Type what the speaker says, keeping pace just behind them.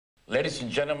Ladies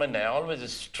and gentlemen, I always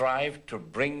strive to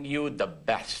bring you the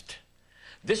best.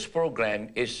 This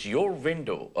program is your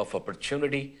window of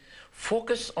opportunity,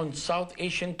 focus on South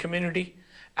Asian community,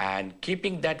 and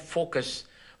keeping that focus,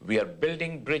 we are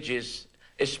building bridges,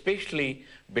 especially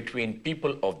between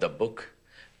people of the book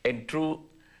and true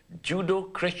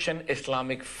Judo-Christian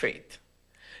Islamic faith.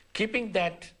 Keeping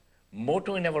that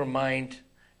motto in our mind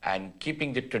and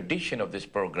keeping the tradition of this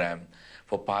program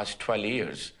for past 12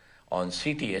 years, on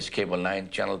CTS Cable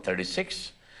 9, Channel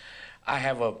 36. I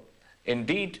have a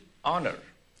indeed honor.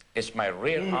 It's my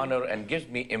rare honor and gives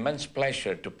me immense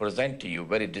pleasure to present to you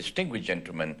very distinguished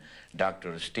gentleman,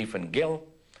 Dr. Stephen Gill,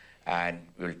 and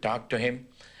we'll talk to him,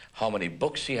 how many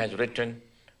books he has written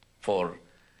for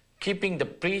keeping the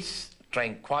peace,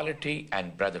 tranquility,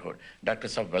 and brotherhood. Dr.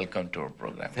 Saab, welcome to our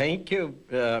program. Thank you,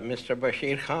 Mr.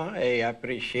 Bashir Khan. I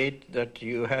appreciate that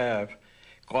you have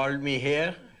called me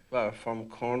here from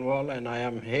Cornwall, and I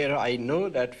am here. I know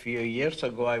that a few years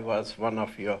ago I was on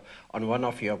one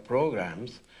of your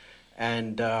programs,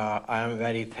 and I am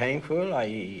very thankful.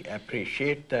 I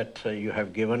appreciate that you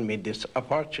have given me this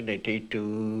opportunity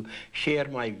to share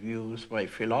my views, my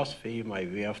philosophy, my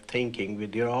way of thinking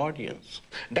with your audience.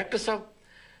 Dr. Saab,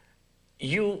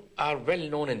 you are well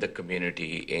known in the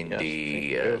community, in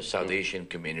the South Asian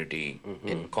community,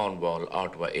 in Cornwall,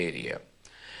 Ottawa area.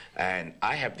 And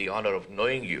I have the honor of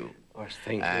knowing you. Oh,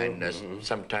 thank and you.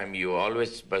 Sometime you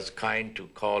always was kind to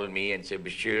call me and say,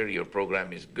 Bashir, your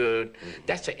program is good.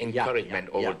 That's an encouragement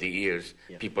over the years,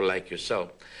 people like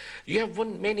yourself. You have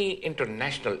won many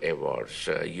international awards.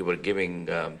 You were giving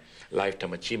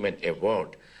Lifetime Achievement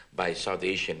Award by South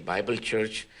Asian Bible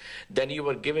Church. Then you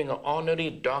were giving an honorary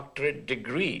doctorate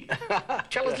degree.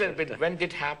 Tell us a little bit, when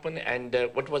did it happen and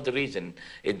what was the reason?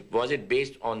 Was it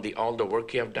based on all the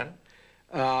work you have done?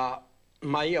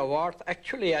 My awards,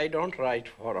 actually I don't write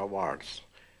for awards,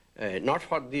 not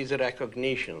for these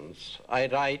recognitions. I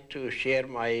write to share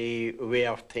my way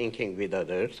of thinking with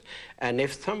others, and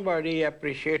if somebody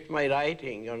appreciates my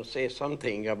writing and say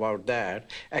something about that,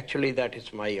 actually that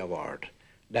is my award.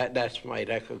 That's my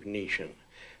recognition.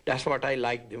 That's what I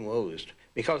like the most,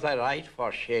 because I write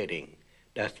for sharing.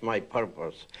 That's my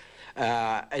purpose.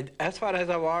 As far as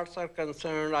awards are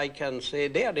concerned, I can say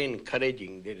they are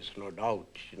encouraging, there is no doubt,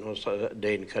 so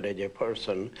they encourage a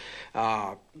person.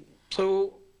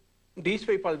 So these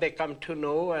people, they come to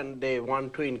know and they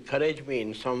want to encourage me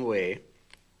in some way,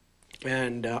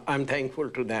 and I'm thankful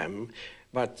to them,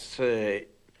 but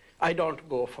I don't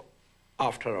go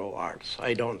after awards.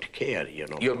 I don't care,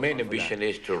 Your main ambition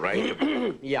is to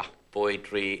write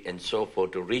poetry and so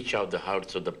forth, to reach out the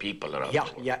hearts of the people around the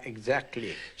world. Yeah,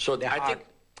 exactly. So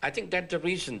I think that's the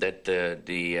reason that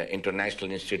the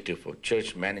International Institute for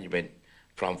Church Management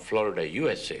from Florida,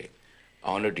 USA,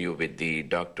 honored you with the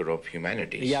Doctor of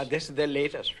Humanities. Yeah, this is the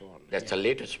latest one. That's the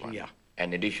latest one? Yeah.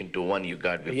 In addition to one you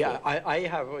got before? Yeah, I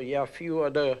have a few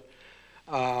other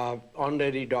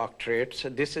honorary doctorates.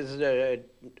 This is the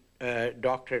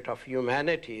Doctorate of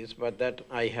Humanities, but that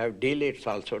I have DLits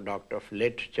also, Doctor of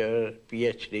Literature,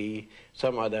 PhD,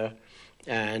 some other,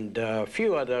 and a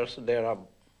few others. There are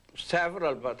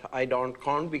several, but I don't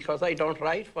count because I don't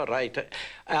write for writer.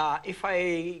 If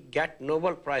I get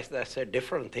Nobel Prize, that's a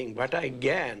different thing, but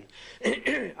again,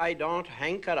 I don't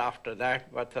hanker after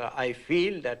that, but I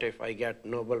feel that if I get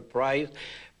Nobel Prize,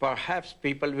 perhaps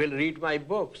people will read my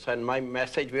books and my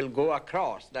message will go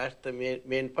across. That's the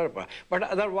main purpose. But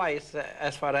otherwise,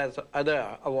 as far as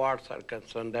other awards are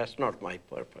concerned, that's not my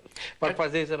purpose.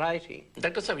 Purpose is writing.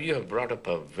 Dr. Saab, you have brought up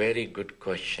a very good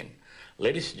question.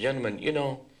 Ladies and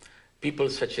gentlemen, people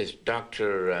such as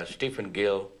Dr. Stephen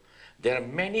Gill, there are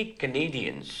many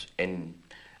Canadians in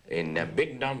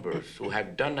big numbers who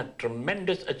have done a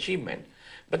tremendous achievement,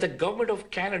 but the government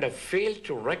of Canada failed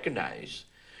to recognize,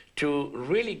 to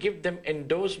really give them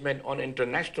endorsement on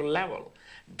international level.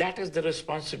 That is the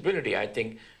responsibility, I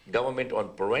think, government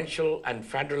on provincial and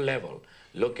federal level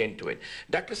look into it.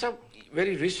 Dr. Saab,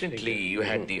 very recently you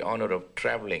had the honor of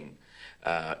traveling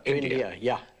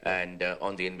India, and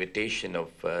on the invitation of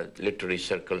literary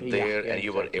circle there, and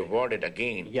you were awarded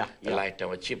again the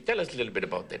Lifetime Achievement. Tell us a little bit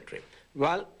about that trip.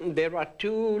 Well, there were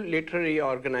two literary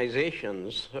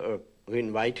organizations who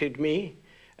invited me.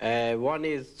 One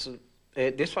is,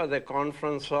 this was a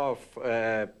conference of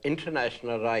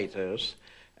international writers,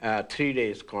 3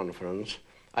 days conference.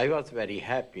 I was very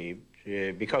happy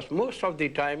because most of the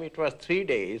time it was 3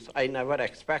 days. I never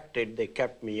expected. They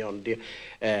kept me on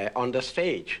the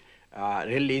stage,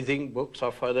 releasing books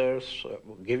of others,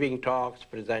 giving talks,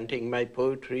 presenting my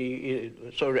poetry,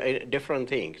 so different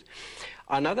things.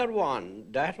 Another one,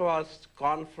 that was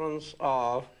conference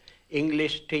of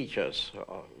English teachers,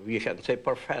 we can say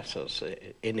professors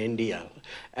in India.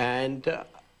 And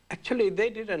actually, they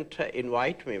didn't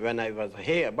invite me when I was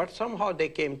here, but somehow they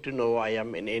came to know I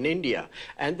am in India,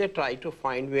 and they tried to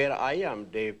find where I am.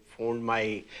 They found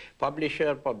my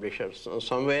publishers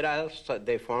somewhere else.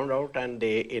 They found out, and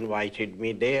they invited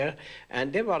me there.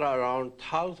 And there were around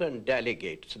 1,000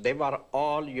 delegates. They were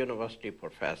all university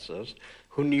professors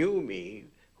who knew me,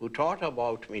 who taught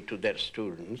about me to their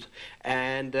students.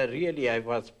 And really, I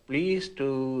was pleased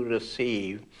to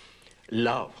receive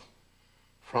love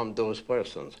from those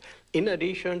persons. In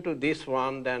addition to this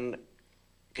one, then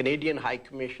Canadian High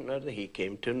Commissioner, he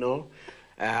came to know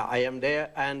I am there,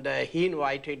 and he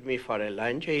invited me for a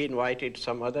lunch. He invited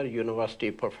some other university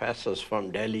professors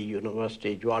from Delhi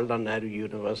University, Jawaharlal Nehru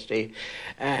University,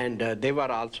 and they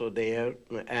were also there.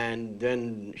 And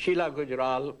then Sheila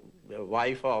Gujral, the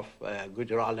wife of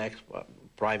Gujral,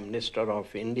 ex-Prime Minister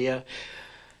of India,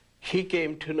 she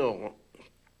came to know.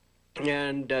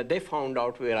 And they found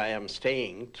out where I am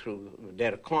staying through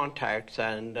their contacts,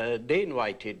 and they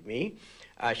invited me.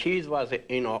 She was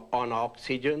on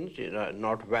oxygen,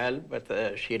 not well, but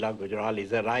Sheila Gujral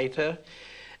is a writer.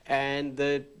 And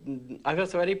I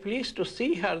was very pleased to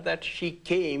see her, that she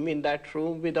came in that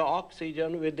room with the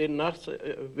oxygen, with the nurse,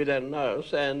 with a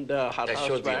nurse and her husband. That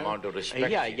shows the amount of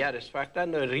respect. Yeah, respect,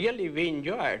 and really we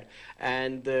enjoyed.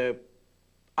 And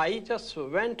I just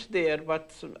went there,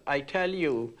 but I tell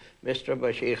you, Mr.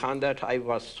 Bashir Khan, that I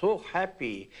was so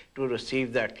happy to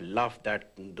receive that love,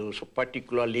 that those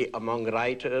particularly among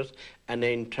writers and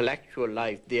intellectual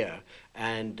life there.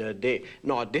 And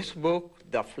this book,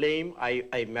 The Flame,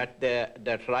 I met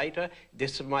that writer.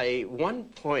 This is my one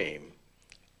poem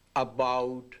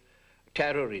about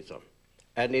terrorism,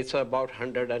 and it's about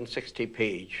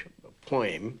 160-page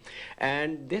poem.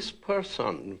 And this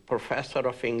person, professor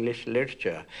of English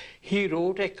literature, he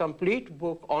wrote a complete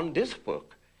book on this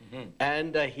book. Mm-hmm.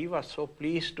 And he was so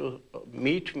pleased to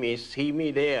meet me, see me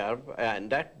there,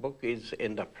 and that book is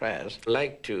in the press. I'd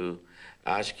like to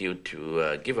ask you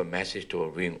to give a message to our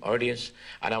viewing audience,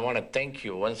 and I want to thank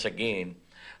you once again.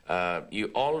 You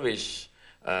always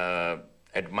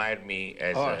admired me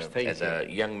as a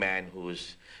young man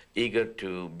who's eager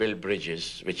to build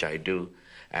bridges, which I do.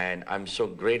 And I'm so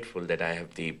grateful that I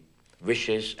have the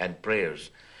wishes and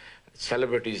prayers.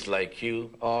 Celebrities like you,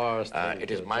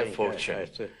 it is my fortune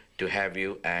to have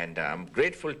you, and I'm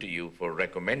grateful to you for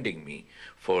recommending me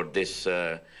for this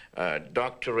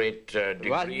doctorate degree.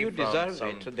 Well, you deserve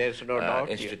it. There's no doubt.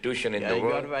 Institution in the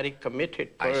world. You are very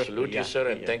committed person. I salute you, sir,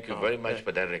 and thank you very much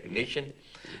for that recognition.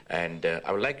 And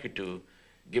I would like you to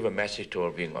give a message to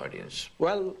our viewing audience.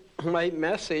 Well, my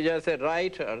message as a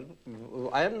writer,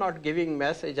 I am not giving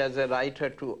message as a writer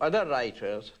to other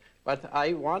writers, but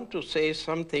I want to say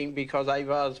something because I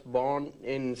was born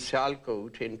in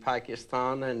Sialkot in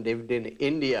Pakistan and lived in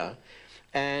India.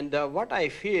 And what I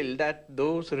feel that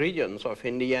those regions of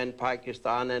India and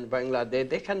Pakistan and Bangladesh,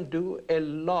 they can do a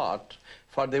lot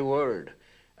for the world.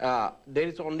 There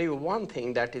is only one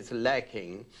thing that is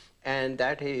lacking, and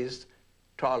that is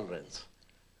tolerance.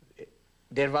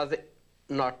 There was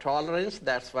not tolerance,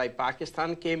 that's why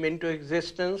Pakistan came into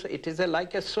existence. It is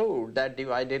like a sword that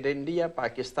divided India.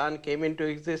 Pakistan came into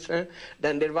existence.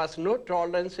 Then there was no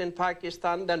tolerance in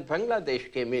Pakistan, then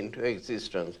Bangladesh came into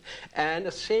existence. And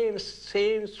the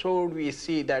same sword we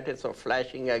see that is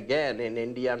flashing again in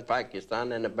India and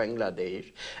Pakistan and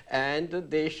Bangladesh. And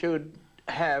they should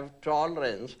have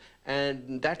tolerance,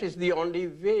 and that is the only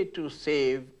way to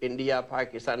save India,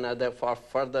 Pakistan, and other from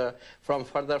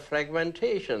further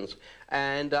fragmentations.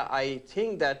 And I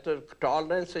think that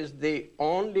tolerance is the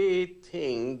only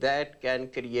thing that can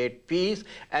create peace,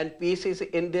 and peace is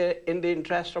in the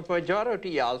interest of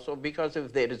majority also, because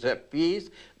if there is a peace,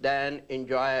 then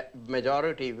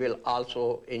majority will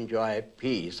also enjoy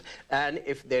peace. And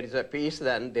if there is a peace,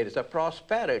 then there is a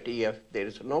prosperity. If there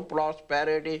is no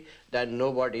prosperity, then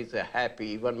nobody is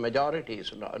happy. Even majority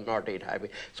is not happy.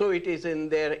 So it is in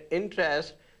their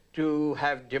interest to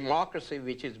have democracy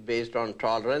which is based on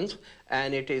tolerance,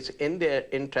 and it is in their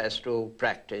interest to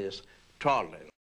practice tolerance.